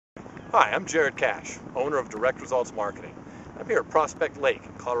Hi, I'm Jarrod Cash, owner of Direct Results Marketing. I'm here at Prospect Lake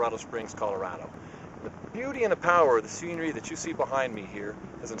in Colorado Springs, Colorado. The beauty and the power of the scenery that you see behind me here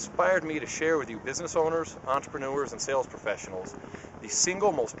has inspired me to share with you business owners, entrepreneurs, and sales professionals the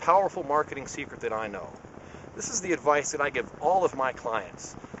single most powerful marketing secret that I know. This is the advice that I give all of my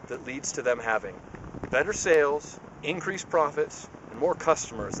clients that leads to them having better sales, increased profits, and more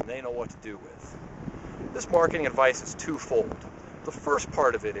customers than they know what to do with. This marketing advice is twofold. The first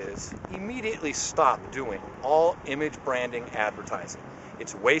part of it is immediately stop doing all image branding advertising.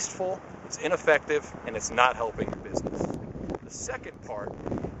 It's wasteful, it's ineffective, and it's not helping your business. The second part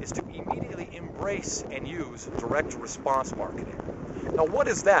is to immediately embrace and use direct response marketing. Now, what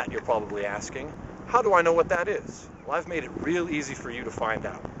is that, you're probably asking? How do I know what that is? Well, I've made it real easy for you to find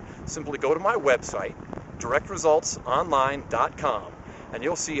out. Simply go to my website, directresultsonline.com, and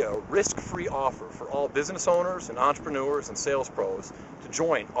you'll see a risk-free offer for all business owners and entrepreneurs and sales pros to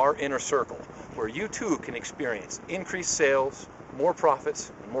join our inner circle, where you too can experience increased sales, more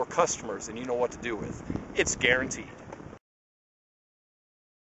profits, and more customers than you know what to do with. It's guaranteed.